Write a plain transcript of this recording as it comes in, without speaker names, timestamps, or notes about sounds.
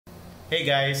Hey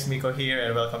guys, Miko here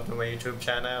and welcome to my YouTube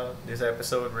channel. This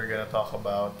episode we're gonna talk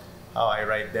about how I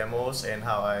write demos and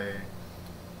how I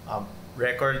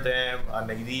record them,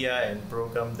 an idea and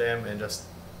program them, and just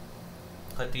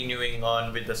continuing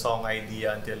on with the song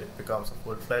idea until it becomes a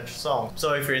full-fledged song.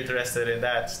 So if you're interested in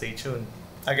that, stay tuned.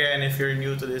 Again, if you're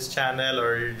new to this channel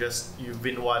or you've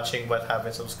been watching but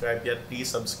haven't subscribed yet, please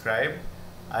subscribe.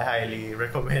 I highly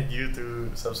recommend you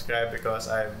to subscribe because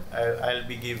I'll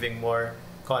be giving more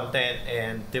content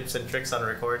and tips and tricks on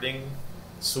recording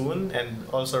soon, and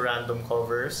also random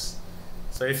covers.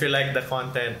 So if you like the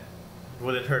content, it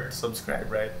wouldn't hurt to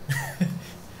subscribe, right?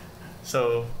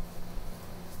 So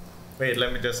wait,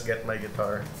 let me just get my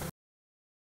guitar.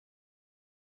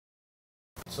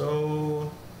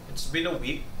 So it's been a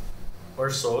week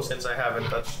or so since I haven't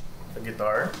touched the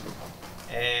guitar,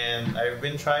 and I've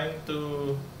been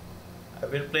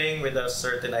playing with a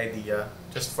certain idea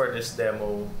just for this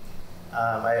demo.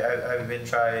 I've been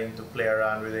trying to play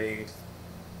around with a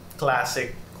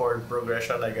classic chord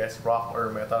progression, I guess rock or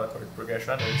metal chord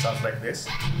progression. It sounds like this.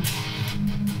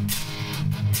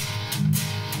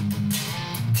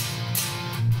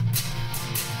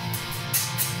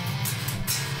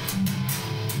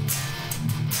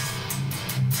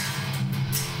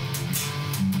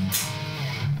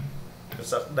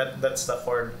 So that's the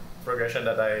chord progression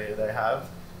that I have,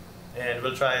 and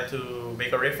we'll try to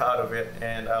make a riff out of it,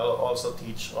 and I'll also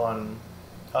teach on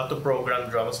how to program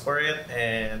drums for it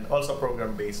and also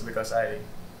program bass, because I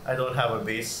don't have a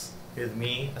bass with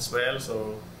me as well,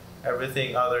 so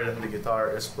everything other than the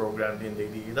guitar is programmed in the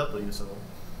DAW. So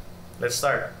let's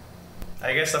start.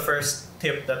 I guess the first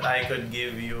tip that I could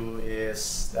give you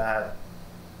is that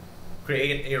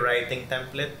create a writing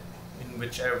template in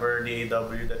whichever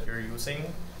DAW that you're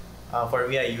using. For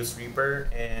me, I use Reaper,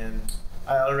 and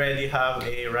I already have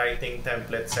a writing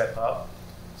template set up.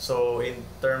 So in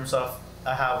terms of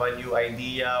I have a new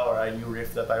idea or a new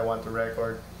riff that I want to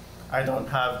record, I don't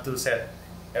have to set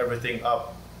everything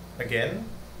up again,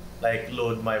 like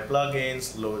load my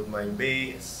plugins, load my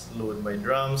bass, load my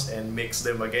drums, and mix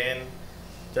them again,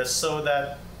 just so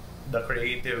that your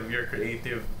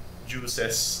creative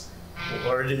juices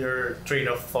or your train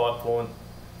of thought won't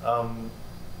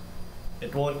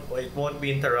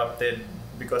be interrupted,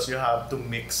 because you have to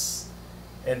mix,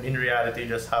 and in reality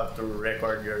just have to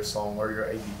record your song or your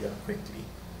idea quickly.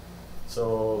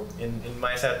 So in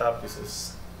my setup,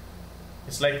 it's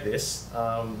like this.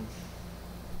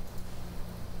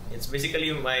 It's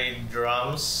basically my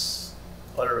drums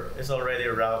is already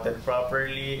routed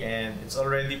properly, and it's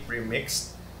already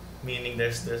pre-mixed, meaning there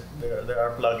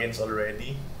are plugins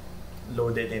already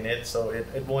loaded in it, so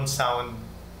it won't sound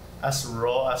as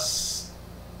raw as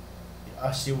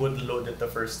you would load it the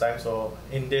first time. So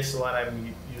in this one,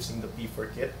 I'm using the P4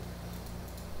 kit,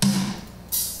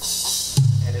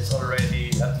 and it's already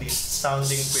at least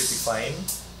sounding pretty fine,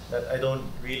 that I don't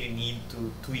really need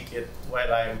to tweak it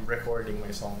while I'm recording my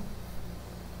song.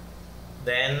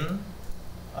 Then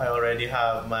I already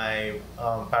have my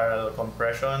parallel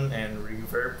compression and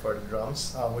reverb for the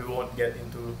drums. We won't get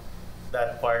into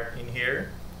that part in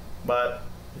here, but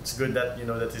it's good that you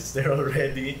know that it's there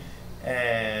already.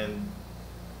 And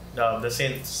the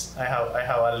synths, I have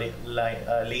a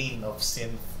lane of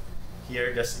synth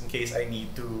here, just in case I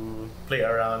need to play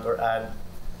around or add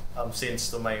synths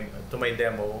to my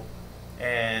demo.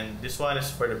 And this one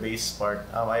is for the bass part.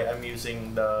 I'm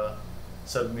using the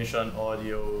Submission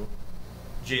Audio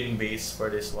Gin bass for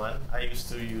this one. I used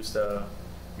to use the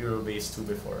Eurobass 2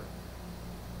 before.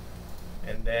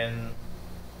 And then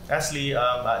lastly,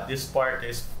 this part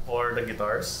is for the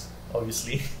guitars,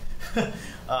 obviously.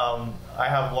 I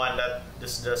have one that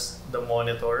is just the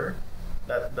monitor,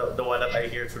 that the one that I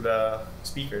hear through the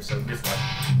speakers. So this one,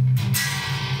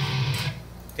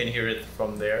 you can hear it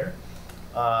from there.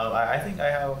 I think I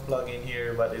have a plugin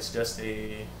here, but it's just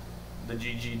the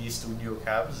GGD Studio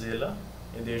Cabzilla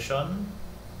edition,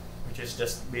 which is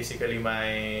just basically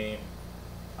my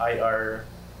IR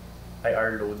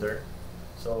loader.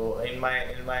 So in my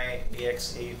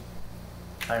AX8,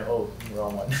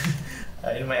 wrong one.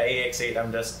 In my AX8,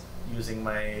 I'm just using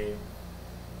my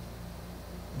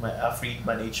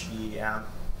Friedman HP amp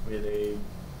with a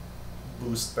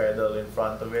boost pedal in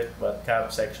front of it, but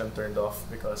cab section turned off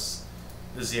because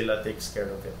the Zilla takes care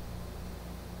of it.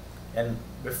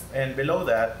 And below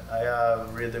that, I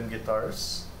have rhythm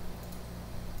guitars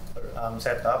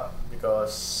set up,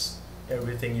 because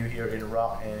everything you hear in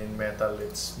rock and in metal,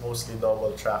 it's mostly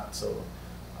double tracked. So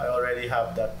I already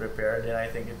have that prepared, and I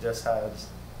think it just has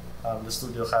the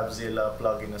Studio Cabzilla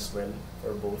plugin as well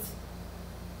for both.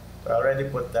 So I already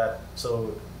put that,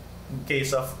 so in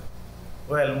case of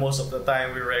well, most of the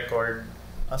time we record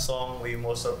a song, we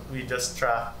just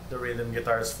track the rhythm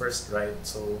guitars first, right?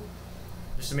 So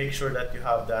just to make sure that you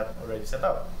have that already set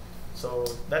up. So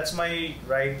that's my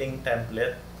writing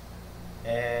template,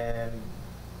 and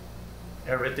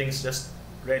everything's just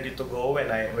ready to go when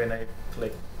I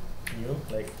click new,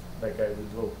 like I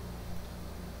will go.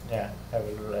 Yeah, I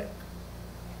will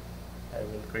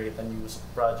create a new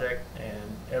project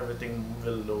and everything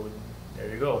will load. There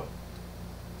you go.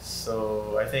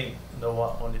 So I think the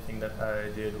only thing that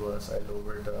I did was I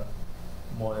lowered the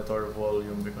monitor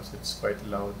volume because it's quite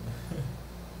loud.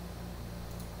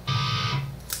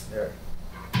 There.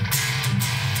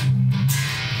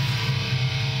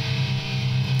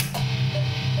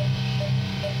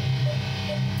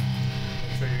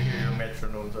 Make sure you hear your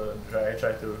metronome, so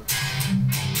try to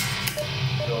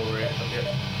lower it a bit.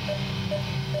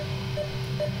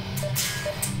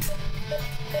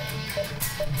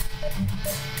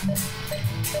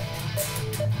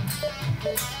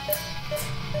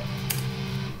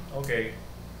 Okay,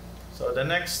 so the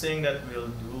next thing that we'll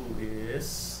do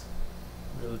is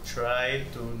we'll try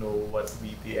to know what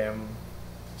BPM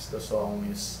the song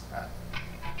is at.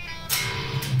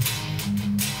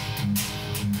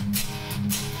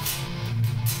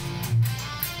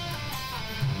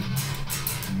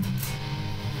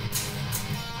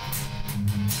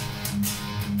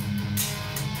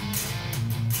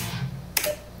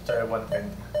 Try 120.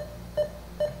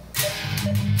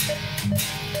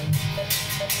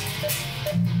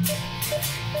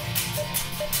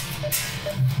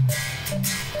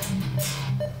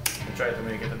 We try to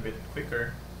make it a bit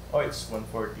quicker. Oh, it's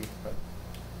 140, but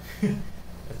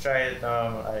let's try it at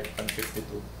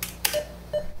 152.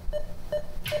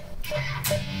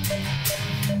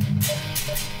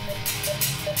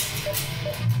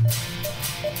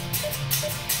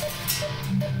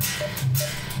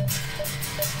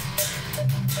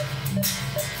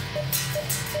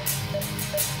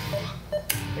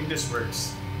 I think this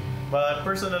works. But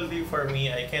personally, for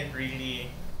me, I can't really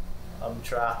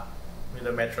track with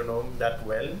a metronome that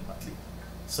well.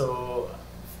 So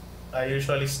I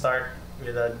usually start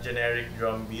with a generic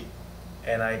drum beat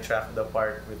and I track the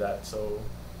part with that. So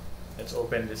let's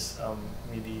open this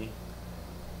MIDI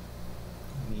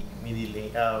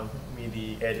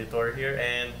editor here,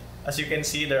 and as you can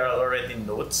see, there are already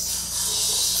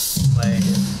notes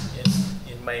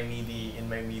in my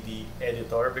MIDI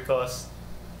editor, because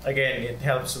again, it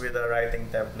helps with a writing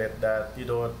template that you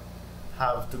don't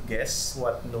have to guess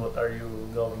what note are you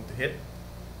going to hit.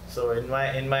 So in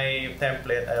my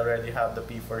template, I already have the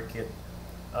P4 kit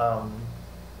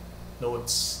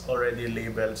notes already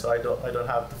labeled, so I don't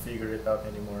have to figure it out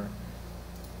anymore.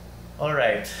 All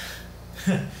right,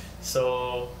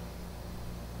 so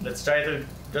let's try to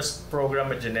just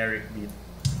program a generic beat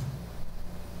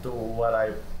to what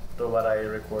I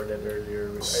recorded earlier,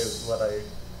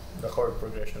 the chord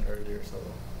progression earlier. So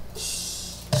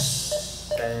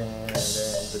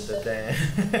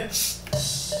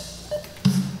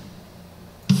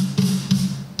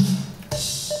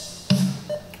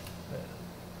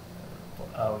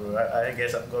I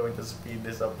guess I'm going to speed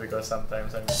this up because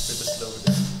sometimes I'm pretty slow with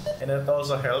it. And it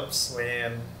also helps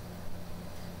when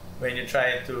you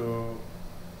try to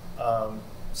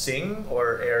sing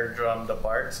or air drum the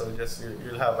part, so just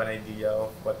you'll have an idea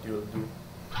of what you'll do,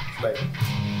 like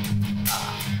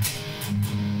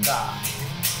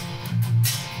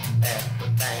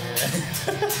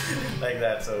like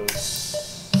that. So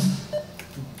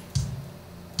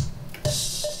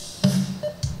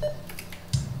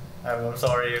I'm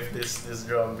sorry if this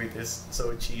drum beat is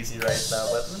so cheesy right now,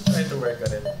 but we'll try to work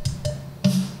on it.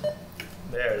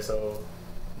 There, so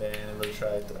then we'll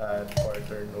try to add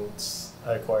quarter notes,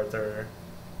 quarter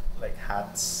like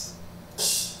hats.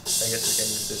 I guess we can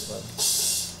use this one.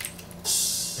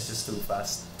 It's just too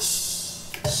fast.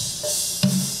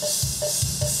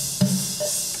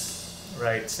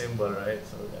 Right symbol, right?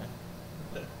 So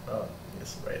yeah. Oh,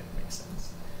 yes, right, makes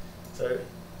sense. So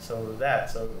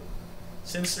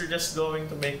since we're just going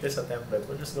to make this a template,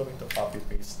 we're just going to copy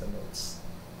paste the notes.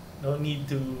 No need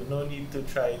to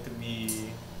try to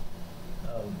be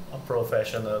a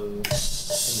professional in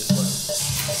this one.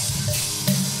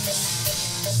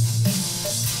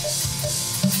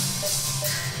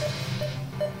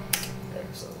 Okay,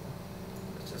 so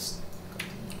let's just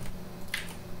continue.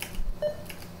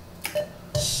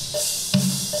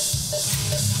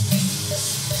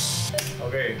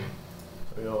 Okay,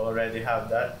 so we already have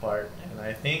that part, and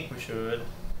I think we should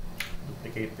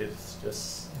duplicate this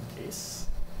just in case.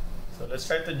 So let's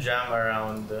try to jam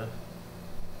around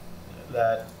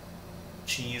that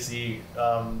cheesy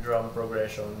drum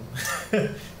progression.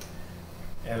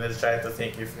 And let's try to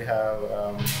think if we have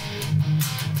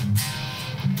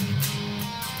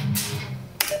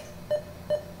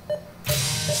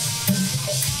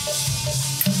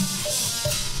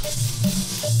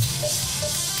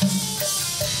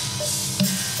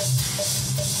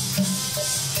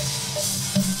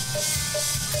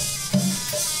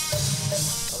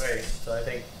okay, so I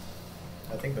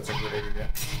think that's a good idea.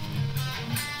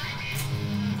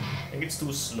 I think it's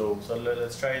too slow, so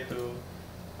let's try to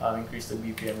increase the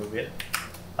BPM a bit.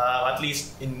 At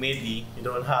least in MIDI, you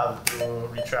don't have to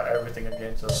retrack everything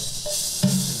again, so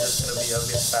it's just gonna be a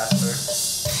bit faster.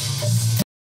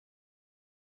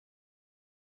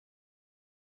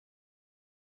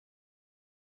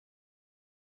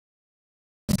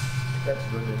 That's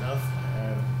good enough.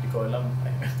 Di ko alam.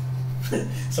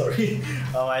 Sorry.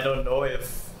 I don't know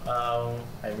if I'm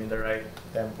in the right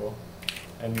tempo.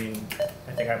 I mean,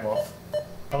 I think I'm off.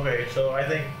 Okay, so I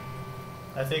think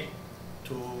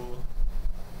two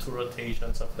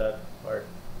rotations of that part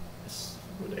is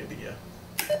a good idea.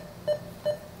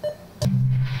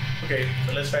 Okay,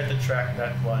 so let's try to track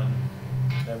that one.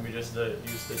 Let me just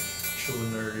use the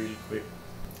tuner real quick.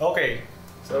 Okay,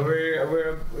 so we're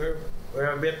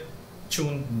a bit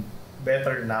tuned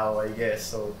better now, I guess.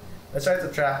 So let's try to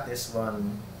track this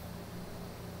one.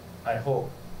 I hope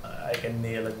I can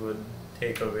nail a good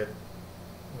take of it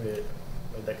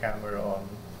with the camera on.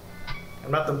 I'm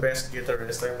not the best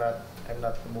guitarist. I'm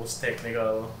not the most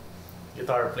technical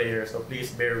guitar player, so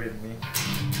please bear with me.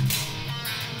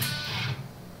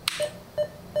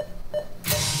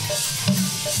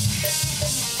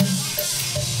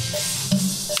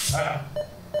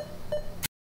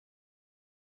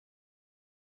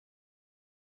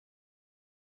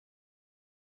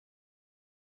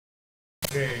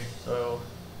 Okay, so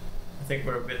I think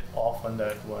we're a bit off on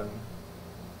that one.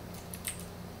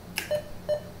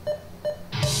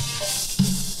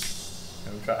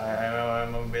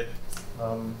 I'm a bit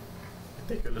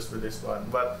meticulous with this one,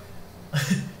 but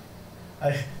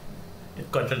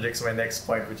it contradicts my next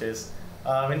point, which is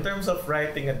in terms of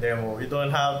writing a demo, you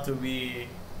don't have to be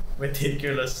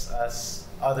meticulous as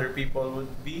other people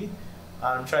would be.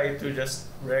 Try to just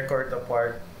record the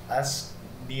part as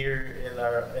near in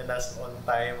as on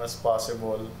time as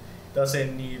possible.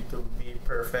 Doesn't need to be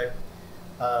perfect.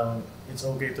 It's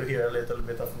okay to hear a little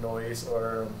bit of noise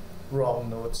or wrong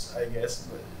notes, I guess.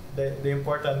 But the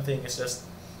important thing is just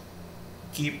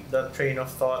keep the train of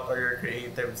thought or your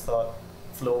creative thought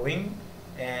flowing.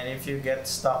 And if you get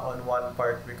stuck on one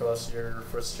part because you're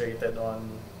frustrated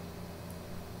on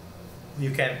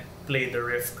you can't play the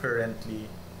riff currently,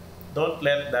 don't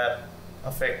let that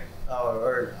affect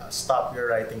or stop your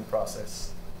writing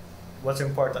process. What's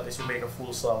important is you make a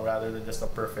full song rather than just a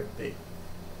perfect take.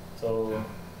 So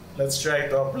let's try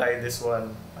to apply this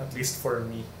one, at least for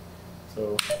me.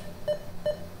 So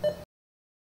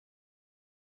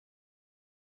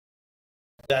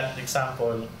that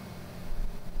example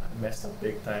I messed up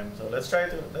big time. So let's try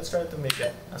to make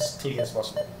it as clean as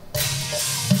possible.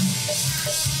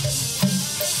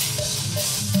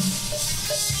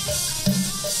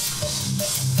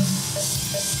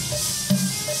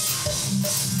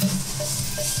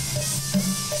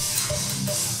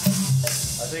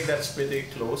 I think that's pretty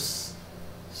close.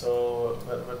 So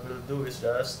what we'll do is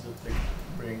just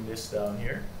bring this down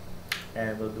here,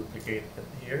 and we'll duplicate it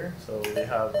here. So we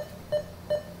have.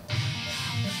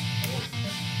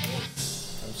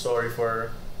 I'm sorry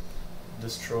for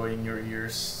destroying your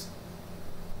ears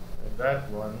with that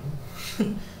one.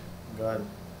 God,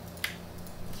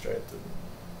 let's try to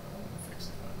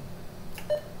fix it.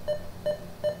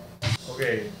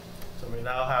 Okay, so we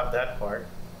now have that part.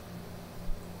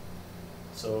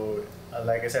 So,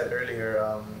 like I said earlier,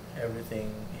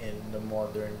 everything in the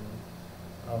modern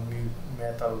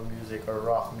metal music or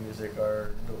rock music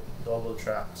are double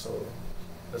track. So,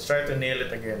 let's try to nail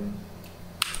it again.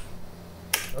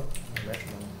 Oh,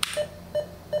 metronome.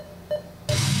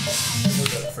 Do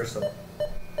that first one.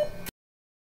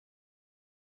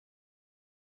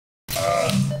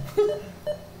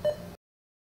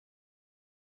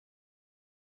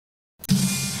 I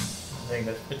think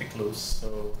that's pretty close.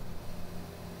 So.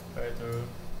 Try to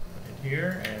put it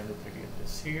here and duplicate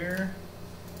this here.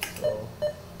 So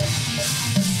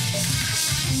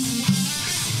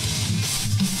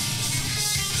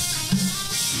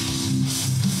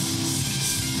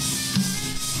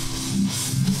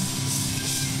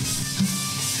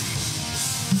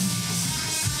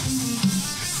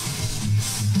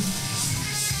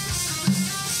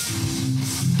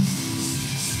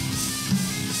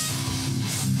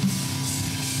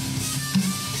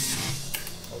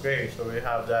okay, so we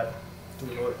have that two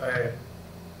note.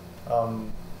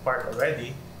 part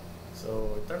already.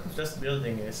 So in terms of just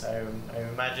building is, I'm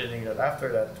imagining that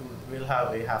after that we'll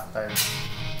have a halftime.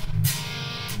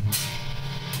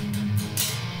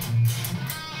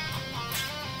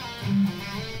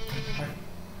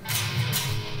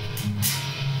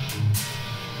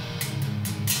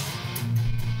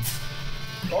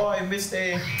 Oh, I missed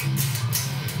a.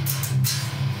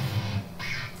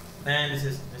 Man, this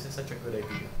is such a good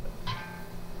idea.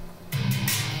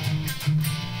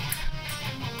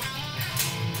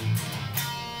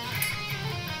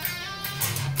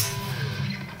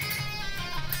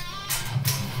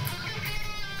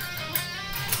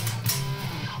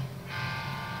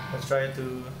 Let's try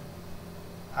to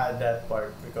add that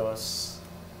part because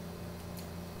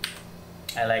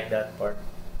I like that part.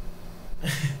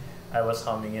 I was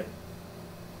humming it.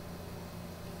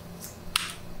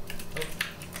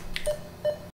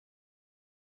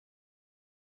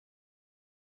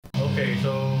 Okay,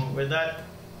 so with that,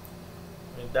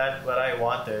 what I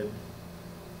wanted,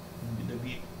 the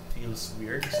beat feels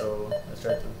weird. So let's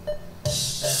try to.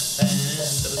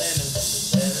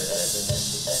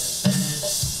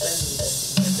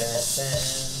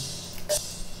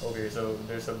 Okay, so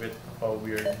there's a bit of a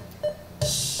weird.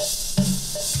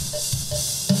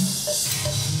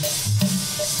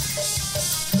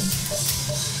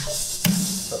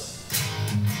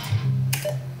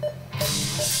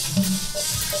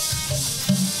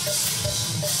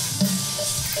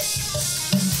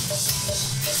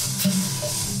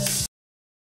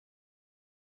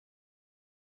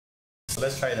 So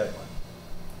let's try that one.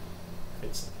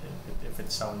 If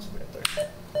it sounds better.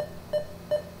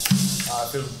 I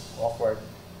feel awkward.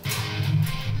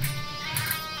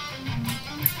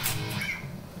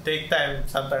 Take time.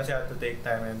 Sometimes you have to take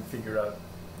time and figure out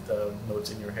the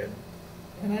notes in your head.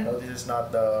 And I know this is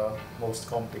not the most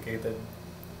complicated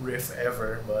riff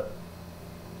ever, but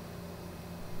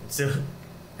it's still,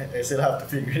 I still have to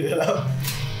figure it out.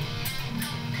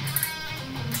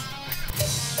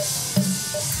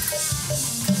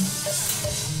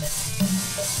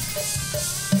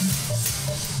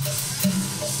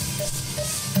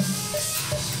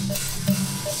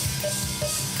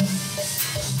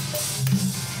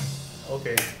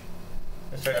 Okay,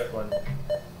 let's try that one.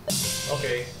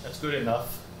 Okay, that's good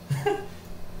enough.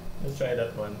 Let's try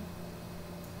that one.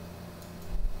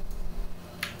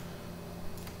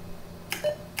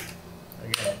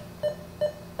 Again.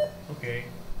 Okay.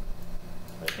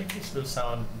 I think this will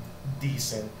sound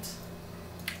decent.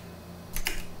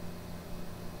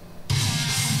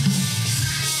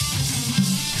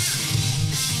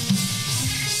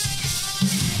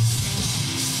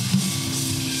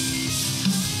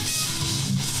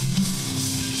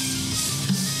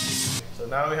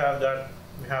 Now we have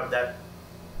that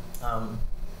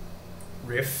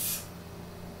riff.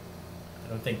 I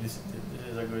don't think this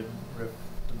is a good riff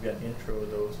to be an intro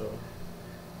though. So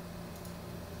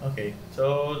okay,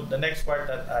 so the next part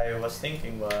that I was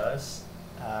thinking was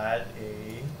add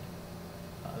a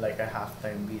like a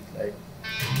halftime beat, like.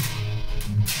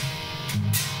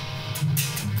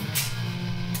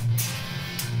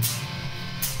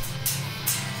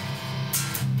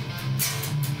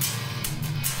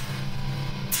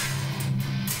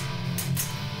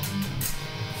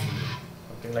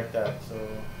 Like that. So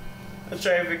let's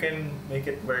try if we can make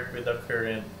it work with the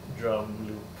current drum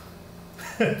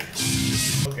loop.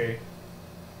 Okay.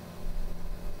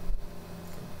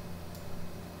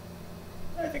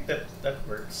 I think that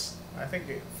works. I think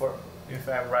if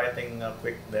I'm writing a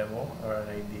quick demo or an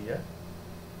idea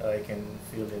that I can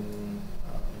fill in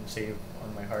and save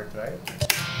on my hard drive.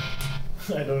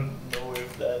 I don't know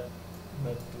if that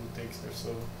two takes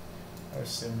are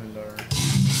similar.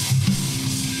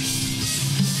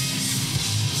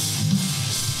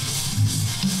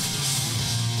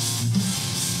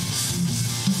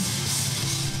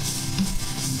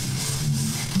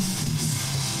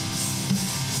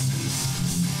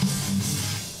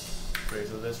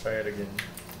 Let's try it again.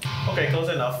 Okay, close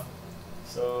enough.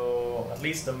 So at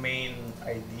least the main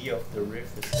idea of the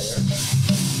riff is there.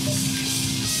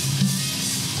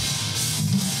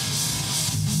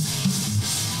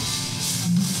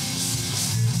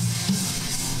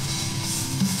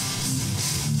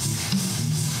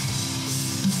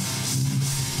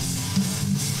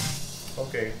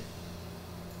 Okay.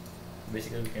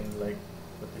 Basically we can like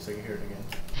put this here again.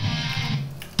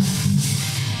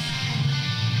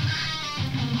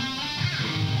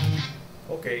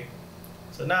 Okay,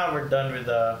 so now we're done with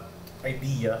the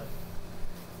idea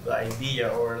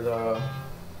or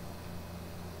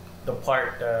the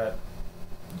part that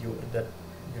you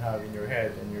have in your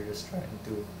head, and you're just trying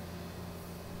to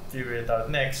figure it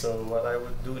out next. So what I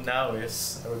would do now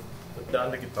is I would put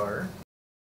down the guitar.